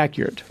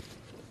accurate.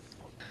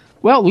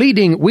 Well,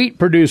 leading wheat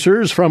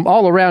producers from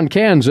all around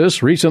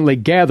Kansas recently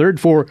gathered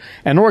for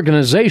an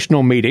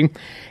organizational meeting,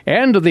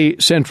 and the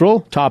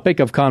central topic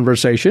of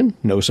conversation,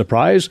 no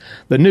surprise,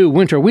 the new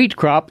winter wheat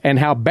crop and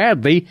how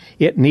badly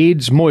it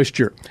needs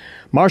moisture.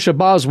 Marcia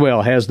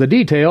Boswell has the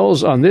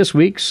details on this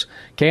week's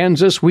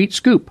Kansas Wheat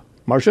Scoop.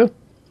 Marcia?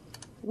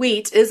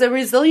 Wheat is a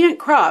resilient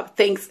crop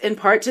thanks in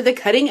part to the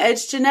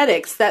cutting-edge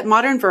genetics that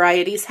modern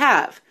varieties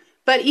have.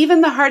 But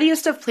even the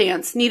hardiest of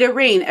plants need a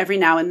rain every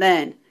now and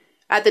then.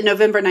 At the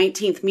November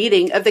 19th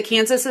meeting of the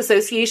Kansas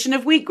Association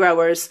of Wheat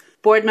Growers,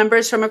 board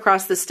members from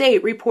across the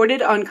state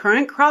reported on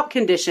current crop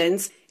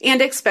conditions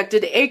and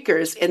expected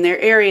acres in their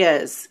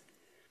areas.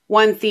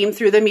 One theme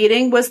through the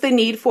meeting was the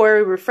need for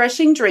a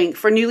refreshing drink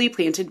for newly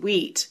planted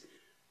wheat.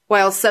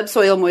 While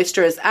subsoil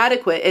moisture is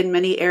adequate in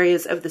many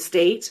areas of the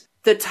state,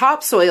 the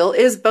topsoil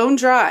is bone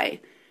dry.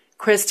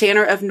 Chris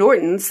Tanner of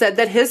Norton said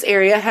that his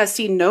area has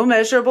seen no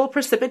measurable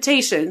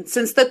precipitation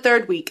since the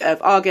third week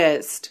of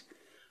August.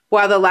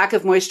 While the lack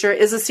of moisture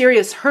is a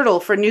serious hurdle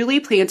for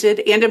newly planted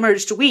and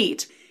emerged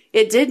wheat,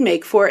 it did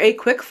make for a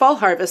quick fall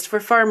harvest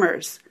for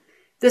farmers.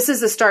 This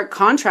is a stark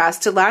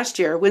contrast to last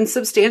year when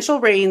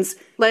substantial rains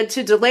led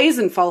to delays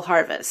in fall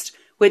harvest,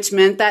 which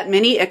meant that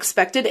many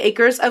expected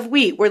acres of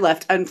wheat were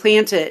left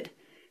unplanted.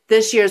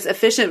 This year's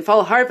efficient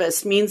fall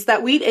harvest means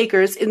that wheat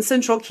acres in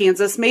central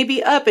Kansas may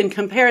be up in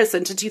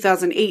comparison to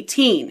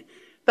 2018,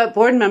 but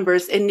board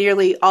members in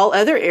nearly all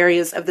other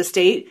areas of the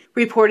state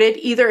reported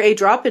either a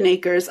drop in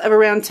acres of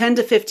around 10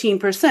 to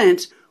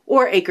 15%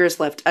 or acres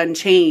left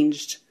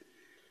unchanged.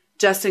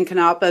 Justin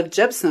Knopp of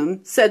Gypsum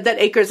said that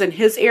acres in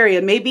his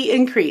area may be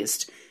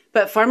increased,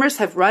 but farmers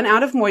have run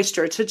out of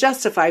moisture to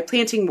justify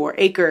planting more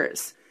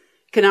acres.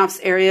 Knopp's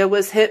area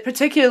was hit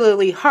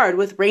particularly hard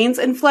with rains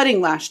and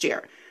flooding last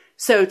year,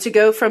 so to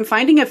go from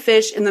finding a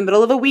fish in the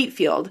middle of a wheat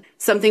field,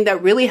 something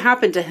that really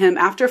happened to him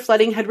after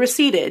flooding had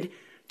receded,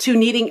 to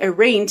needing a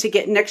rain to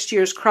get next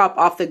year's crop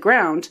off the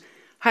ground,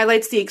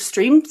 highlights the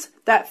extremes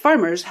that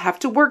farmers have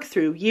to work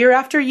through year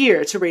after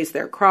year to raise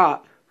their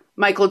crop.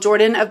 Michael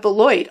Jordan of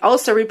Beloit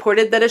also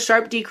reported that a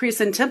sharp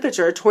decrease in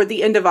temperature toward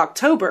the end of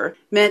October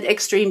meant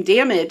extreme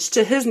damage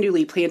to his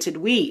newly planted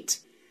wheat.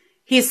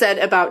 He said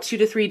about 2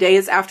 to 3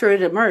 days after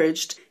it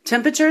emerged,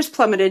 temperatures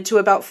plummeted to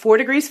about 4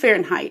 degrees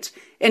Fahrenheit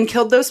and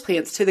killed those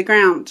plants to the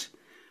ground.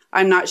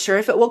 I'm not sure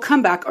if it will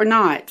come back or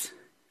not.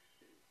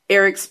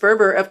 Eric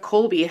Sperber of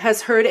Colby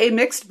has heard a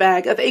mixed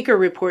bag of acre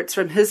reports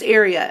from his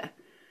area.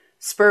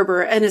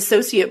 Sperber, an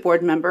associate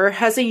board member,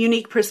 has a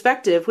unique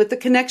perspective with the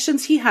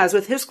connections he has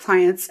with his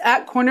clients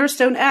at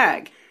Cornerstone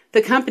Ag,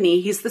 the company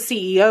he's the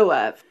CEO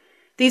of.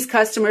 These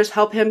customers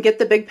help him get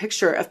the big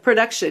picture of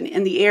production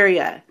in the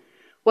area.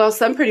 While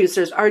some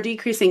producers are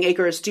decreasing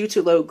acres due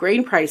to low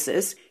grain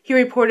prices, he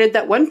reported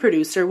that one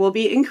producer will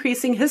be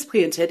increasing his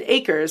planted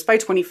acres by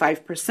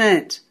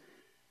 25%.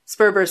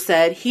 Sperber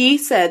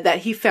said that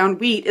he found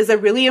wheat is a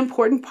really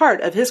important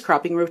part of his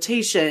cropping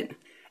rotation.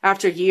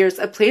 After years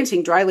of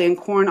planting dryland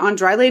corn on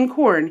dryland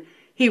corn,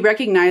 he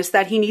recognized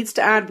that he needs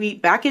to add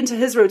wheat back into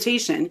his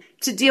rotation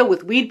to deal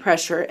with weed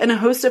pressure and a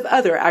host of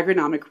other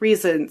agronomic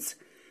reasons.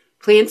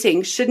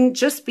 Planting shouldn't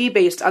just be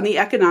based on the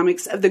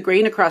economics of the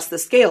grain across the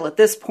scale at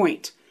this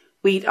point.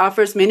 Wheat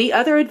offers many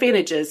other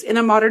advantages in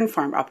a modern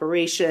farm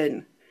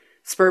operation.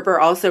 Sperber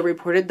also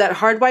reported that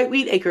hard white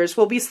wheat acres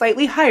will be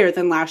slightly higher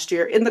than last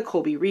year in the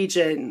Colby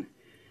region.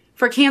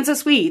 For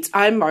Kansas Wheat,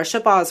 I'm Marcia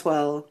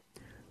Boswell.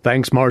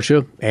 Thanks,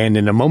 Marcia. And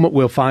in a moment,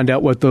 we'll find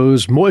out what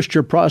those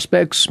moisture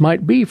prospects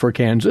might be for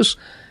Kansas.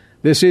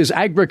 This is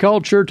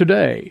Agriculture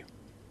Today.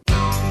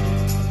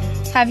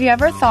 Have you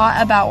ever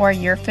thought about where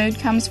your food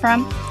comes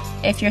from?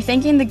 If you're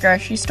thinking the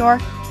grocery store,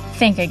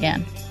 think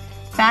again.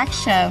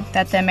 Facts show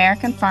that the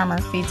American farmer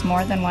feeds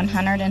more than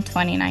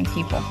 129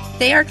 people.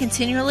 They are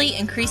continually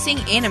increasing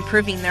and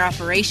improving their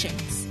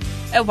operations.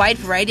 A wide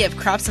variety of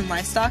crops and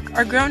livestock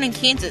are grown in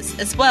Kansas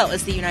as well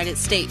as the United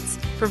States,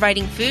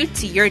 providing food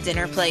to your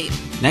dinner plate.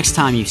 Next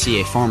time you see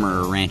a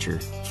farmer or rancher,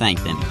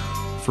 thank them.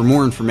 For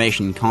more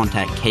information,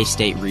 contact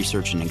K-State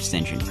Research and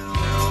Extension.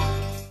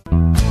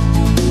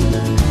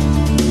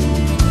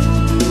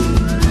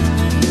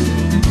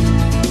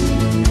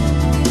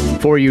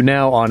 For you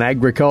now on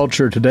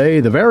Agriculture Today,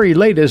 the very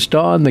latest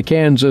on the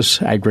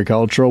Kansas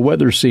agricultural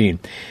weather scene.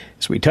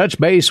 As we touch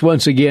base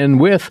once again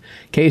with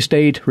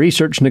K-State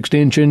Research and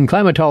Extension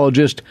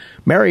climatologist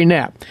Mary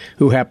Knapp,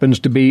 who happens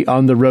to be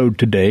on the road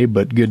today,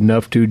 but good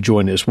enough to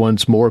join us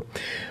once more.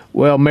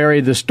 Well,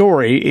 Mary, the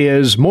story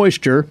is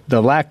moisture,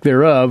 the lack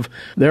thereof.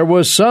 There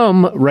was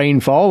some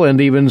rainfall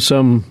and even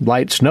some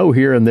light snow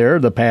here and there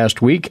the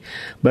past week,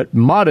 but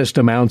modest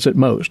amounts at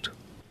most.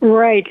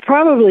 Right.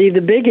 Probably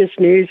the biggest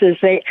news is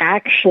they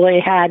actually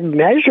had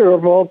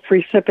measurable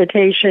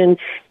precipitation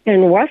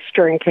in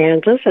western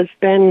Kansas. It's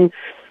been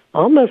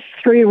almost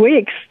 3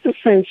 weeks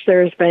since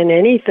there's been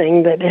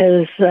anything that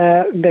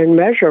has been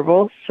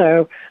measurable,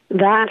 so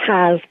that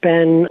has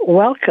been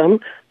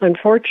welcome.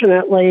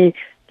 Unfortunately,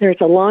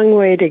 there's a long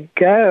way to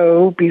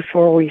go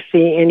before we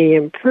see any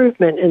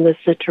improvement in the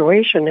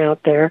situation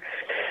out there.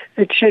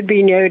 It should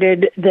be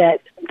noted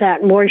that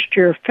that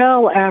moisture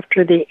fell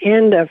after the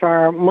end of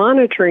our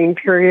monitoring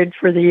period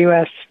for the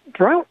U.S.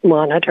 Drought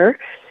Monitor.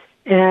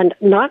 And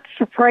not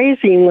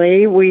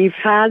surprisingly, we've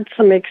had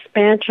some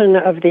expansion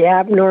of the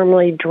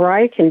abnormally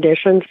dry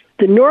conditions.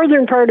 The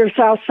northern part of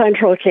south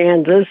central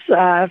Kansas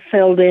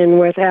filled in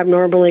with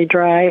abnormally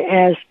dry,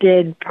 as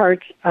did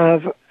parts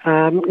of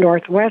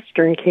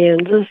northwestern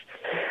Kansas.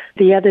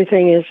 The other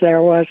thing is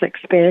there was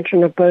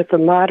expansion of both the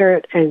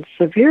moderate and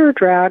severe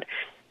drought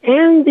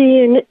and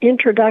the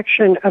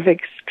introduction of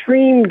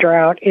extreme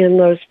drought in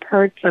those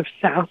parts of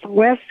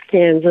southwest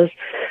Kansas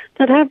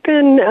that have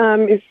been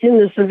in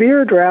the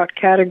severe drought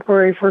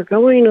category for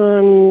going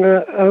on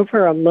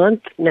over a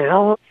month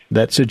now.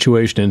 That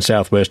situation in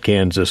southwest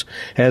Kansas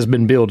has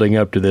been building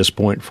up to this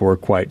point for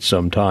quite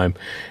some time.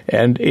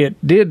 And it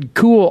did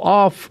cool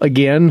off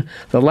again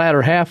the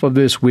latter half of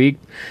this week.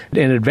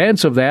 In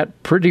advance of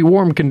that, pretty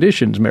warm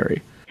conditions,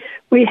 Mary.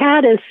 We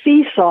had a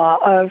seesaw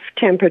of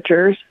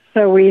temperatures.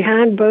 So we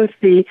had both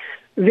the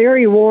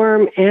very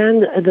warm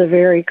and the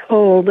very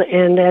cold.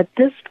 And at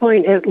this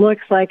point, it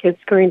looks like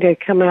it's going to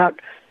come out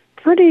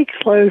pretty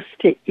close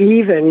to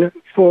even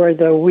for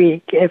the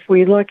week. If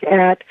we look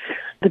at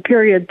the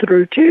period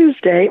through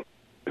Tuesday,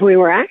 we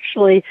were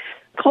actually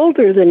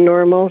colder than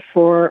normal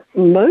for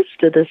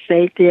most of the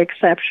state, the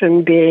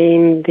exception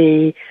being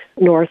the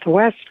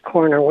northwest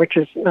corner, which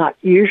is not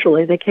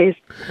usually the case.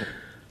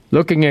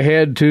 Looking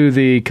ahead to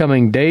the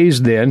coming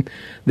days then,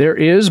 there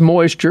is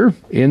moisture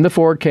in the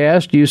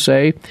forecast, you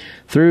say,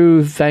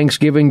 through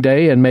Thanksgiving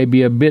Day and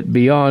maybe a bit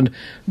beyond.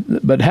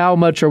 But how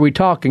much are we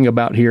talking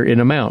about here in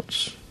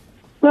amounts?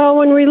 Well,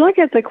 when we look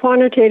at the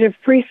quantitative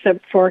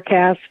precip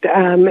forecast,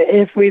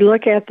 if we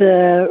look at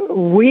the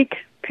week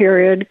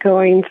period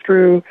going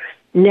through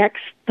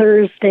next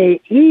Thursday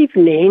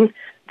evening,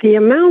 the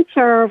amounts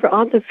are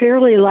on the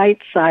fairly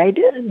light side.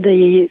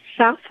 The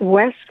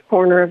southwest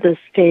corner of the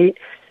state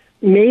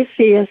may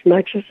see as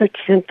much as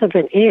 1/10 of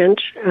an inch.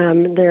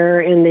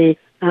 They're in the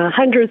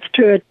 100th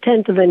to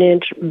 1/10 of an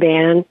inch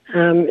band.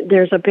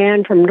 There's a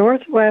band from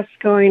northwest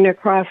going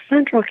across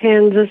central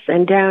Kansas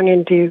and down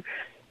into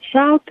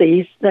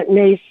southeast that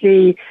may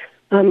see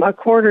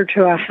 1/4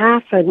 to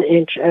 1/2 an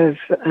inch of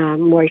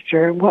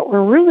moisture. What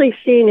we're really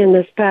seeing in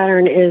this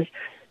pattern is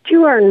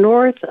to our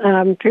north,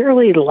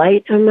 fairly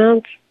light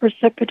amounts of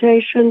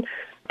precipitation.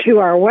 To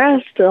our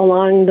west,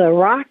 along the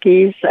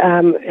Rockies,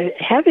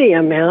 heavy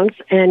amounts,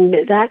 and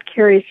that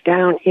carries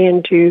down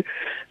into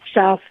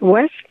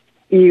southwest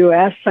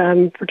U.S.,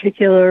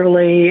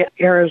 particularly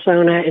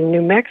Arizona and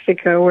New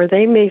Mexico, where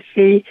they may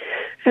see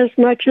as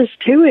much as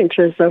 2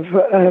 inches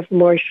of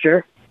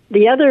moisture.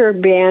 The other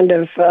band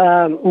of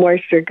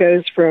moisture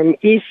goes from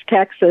East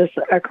Texas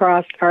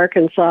across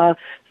Arkansas,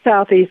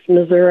 southeast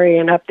Missouri,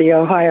 and up the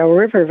Ohio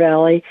River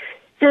Valley,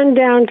 and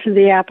down to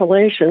the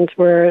Appalachians,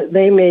 where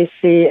they may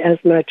see as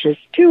much as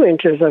 2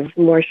 inches of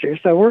moisture.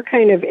 So we're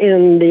kind of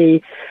in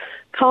the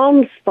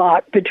calm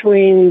spot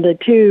between the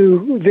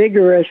two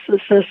vigorous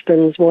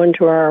systems, one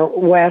to our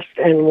west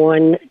and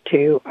one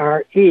to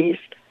our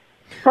east.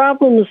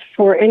 Problems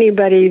for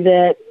anybody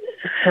that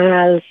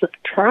has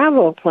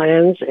travel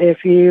plans: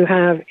 if you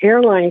have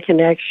airline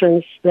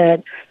connections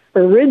that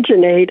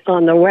originate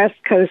on the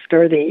west coast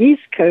or the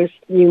east coast,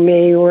 you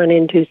may run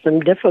into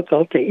some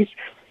difficulties.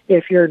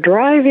 If you're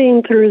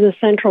driving through the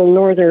central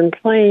northern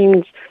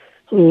plains,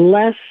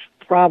 less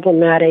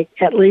problematic,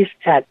 at least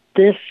at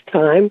this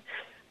time.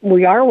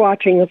 We are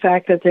watching the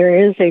fact that there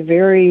is a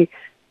very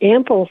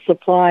ample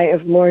supply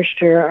of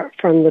moisture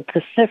from the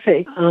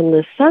Pacific on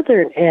the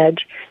southern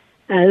edge.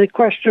 The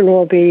question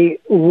will be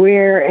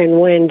where and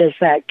when does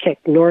that kick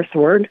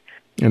northward?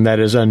 And that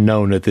is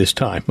unknown at this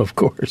time, of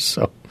course.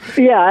 So,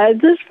 yeah, at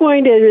this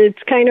point,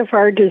 it's kind of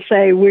hard to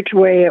say which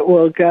way it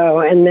will go,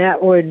 and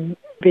that would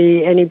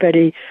be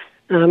anybody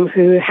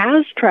who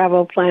has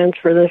travel plans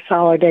for this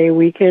holiday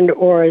weekend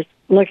or is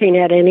looking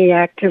at any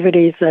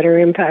activities that are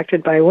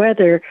impacted by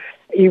weather.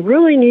 You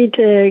really need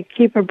to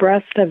keep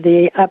abreast of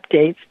the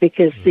updates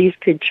because these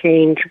could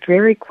change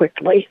very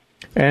quickly.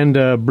 And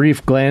a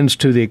brief glance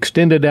to the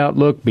extended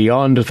outlook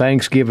beyond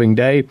Thanksgiving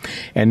Day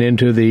and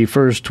into the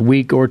first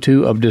week or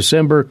two of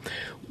December.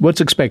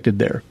 What's expected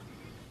there?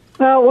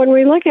 Well, when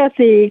we look at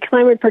the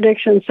Climate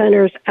Prediction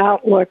Center's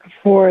outlook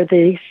for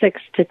the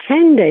 6 to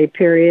 10 day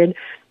period,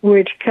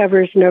 which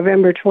covers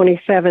November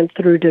 27th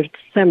through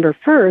December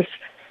 1st,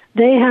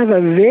 they have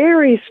a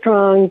very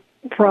strong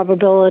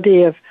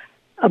probability of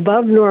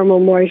above normal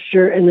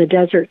moisture in the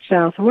desert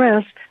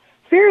southwest,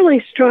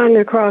 fairly strong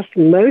across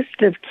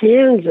most of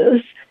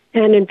Kansas,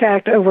 and in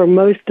fact over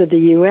most of the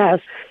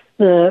U.S.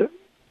 The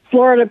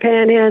Florida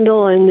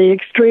Panhandle and the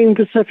extreme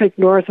Pacific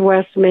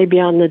Northwest may be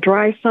on the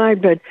dry side,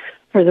 but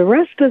for the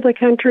rest of the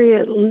country,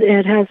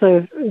 it has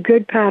a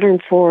good pattern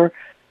for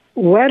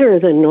wetter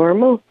than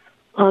normal.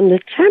 On the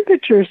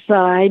temperature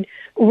side,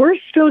 we're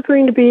still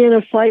going to be in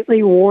a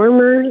slightly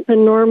warmer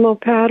than normal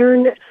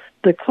pattern.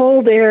 The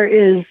cold air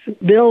is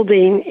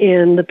building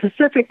in the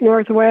Pacific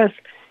Northwest,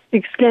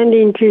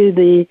 extending to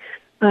the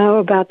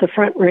about the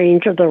front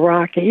range of the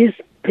Rockies.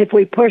 If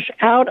we push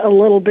out a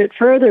little bit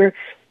further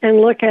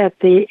and look at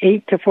the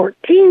 8 to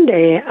 14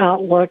 day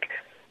outlook,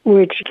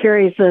 which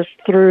carries us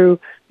through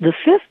the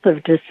 5th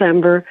of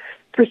December,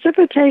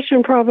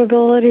 precipitation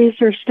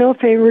probabilities are still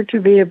favored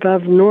to be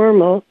above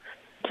normal,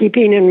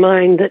 keeping in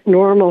mind that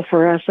normal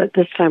for us at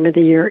this time of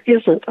the year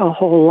isn't a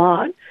whole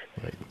lot.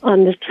 Right.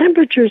 On the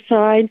temperature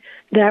side,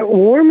 that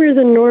warmer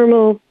than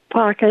normal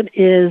pocket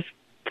is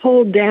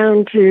pulled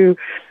down to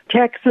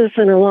Texas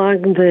and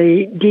along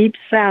the deep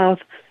south,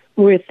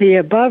 with the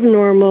above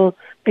normal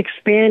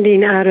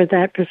expanding out of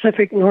that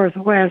Pacific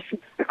Northwest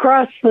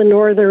across the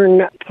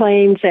northern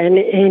plains and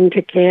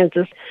into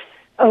Kansas.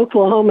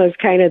 Oklahoma is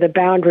kind of the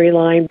boundary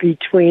line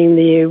between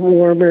the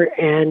warmer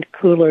and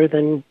cooler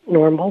than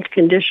normal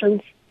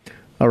conditions.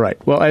 All right.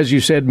 Well, as you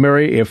said,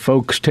 Mary, if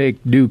folks take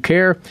due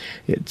care,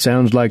 it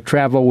sounds like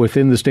travel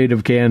within the state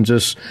of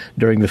Kansas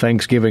during the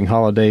Thanksgiving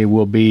holiday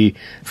will be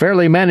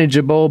fairly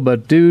manageable,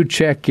 but do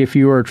check if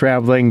you are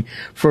traveling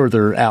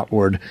further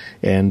outward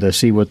and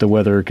see what the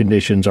weather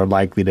conditions are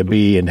likely to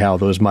be and how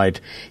those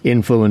might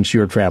influence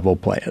your travel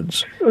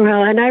plans.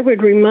 Well, and I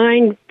would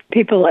remind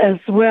people as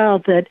well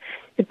that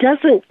it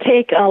doesn't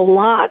take a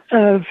lot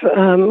of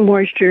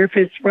moisture if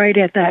it's right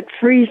at that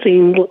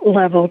freezing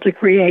level to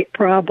create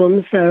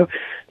problems. So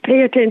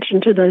pay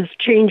attention to those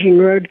changing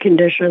road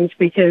conditions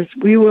because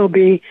we will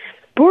be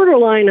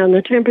borderline on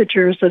the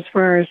temperatures as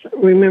far as,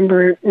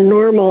 remember,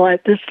 normal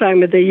at this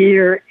time of the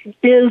year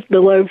is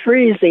below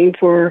freezing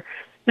for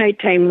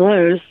nighttime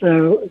lows.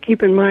 So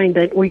keep in mind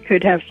that we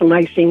could have some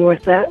icing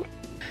with that.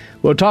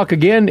 We'll talk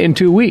again in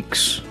 2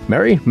 weeks.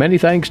 Mary, many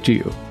thanks to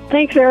you.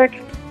 Thanks, Eric.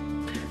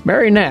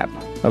 Mary Knapp,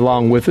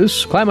 along with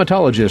us,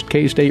 climatologist,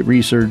 K-State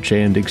Research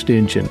and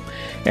Extension.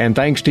 And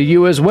thanks to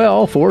you as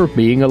well for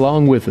being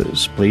along with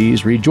us.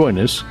 Please rejoin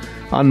us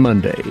on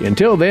Monday.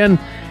 Until then,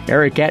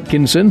 Eric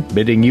Atkinson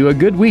bidding you a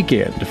good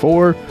weekend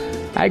for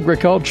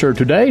Agriculture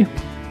Today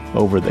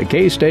over the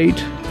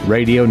K-State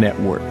Radio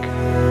Network.